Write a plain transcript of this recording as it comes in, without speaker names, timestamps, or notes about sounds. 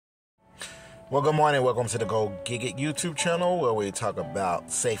Well, good morning. Welcome to the Go Gig It YouTube channel where we talk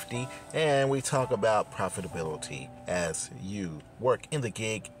about safety and we talk about profitability as you work in the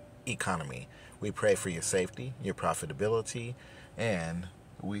gig economy. We pray for your safety, your profitability, and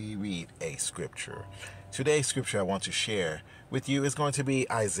we read a scripture. Today's scripture I want to share with you is going to be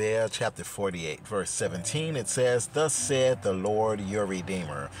Isaiah chapter 48, verse 17. It says, "Thus said the Lord your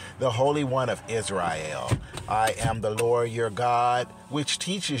Redeemer, the Holy One of Israel. I am the Lord your God, which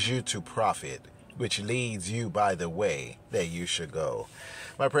teaches you to profit, which leads you by the way that you should go."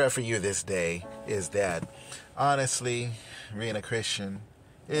 My prayer for you this day is that, honestly, being a Christian,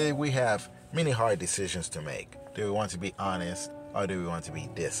 we have many hard decisions to make. Do we want to be honest? Or do we want to be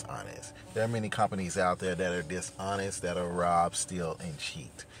dishonest? There are many companies out there that are dishonest, that are rob, steal, and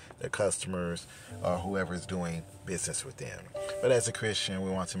cheat their customers or whoever is doing business with them. But as a Christian, we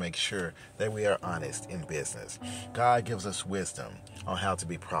want to make sure that we are honest in business. God gives us wisdom on how to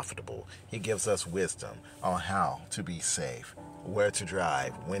be profitable. He gives us wisdom on how to be safe, where to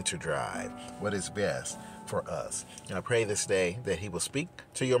drive, when to drive, what is best for us. And I pray this day that He will speak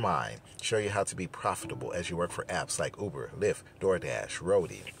to your mind, show you how to be profitable as you work for apps like Uber, Lyft, Doordash,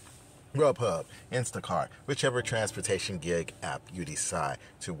 Roadie, Grubhub, Instacart, whichever transportation gig app you decide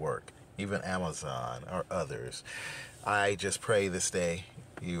to work, even Amazon or others. I just pray this day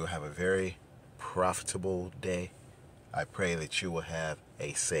you will have a very profitable day. I pray that you will have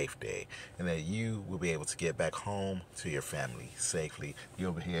a safe day and that you will be able to get back home to your family safely.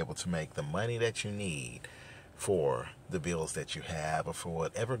 You'll be able to make the money that you need for the bills that you have or for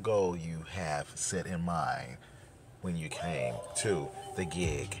whatever goal you have set in mind when you came to the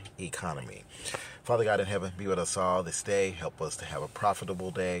gig economy. Father God in heaven, be with us all this day. Help us to have a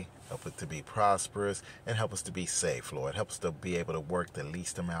profitable day. Help us to be prosperous and help us to be safe, Lord. Help us to be able to work the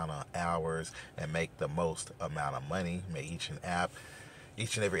least amount of hours and make the most amount of money. May each and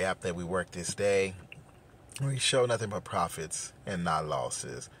every app that we work this day, we show nothing but profits and not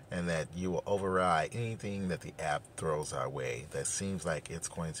losses, and that you will override anything that the app throws our way that seems like it's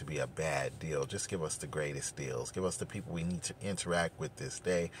going to be a bad deal. Just give us the greatest deals. Give us the people we need to interact with this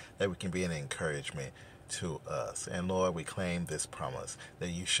day, that we can be an encouragement to us. And Lord, we claim this promise that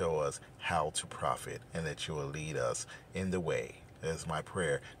you show us how to profit and that you will lead us in the way. That is my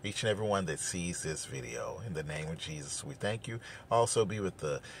prayer. Each and every one that sees this video, in the name of Jesus, we thank you. Also be with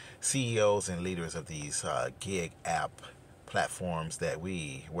the CEOs and leaders of these gig app platforms that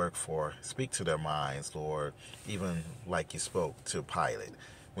we work for. Speak to their minds, Lord, even like you spoke to Pilate.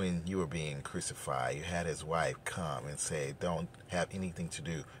 When you were being crucified, you had his wife come and say, "Don't have anything to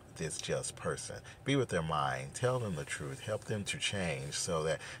do with this just person." Be with their mind. Tell them the truth. Help them to change so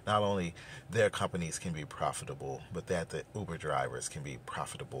that not only their companies can be profitable, but that the Uber drivers can be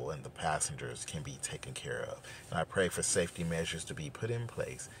profitable and the passengers can be taken care of. And I pray for safety measures to be put in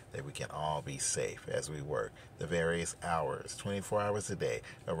place that we can all be safe as we work the various hours, 24 hours a day,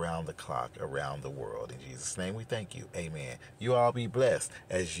 around the clock, around the world. In Jesus' name we thank you. Amen. You all be blessed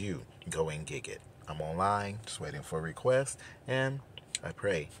as you go and gig it. I'm online, just waiting for requests, and I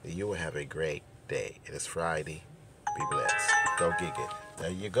pray that you will have a great day. It is Friday. Be blessed. Go gig it. There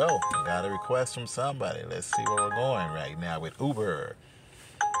you go. I got a request from somebody. Let's see where we're going right now with Uber.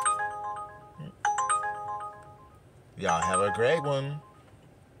 Y'all have a great one.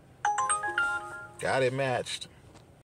 Got it matched.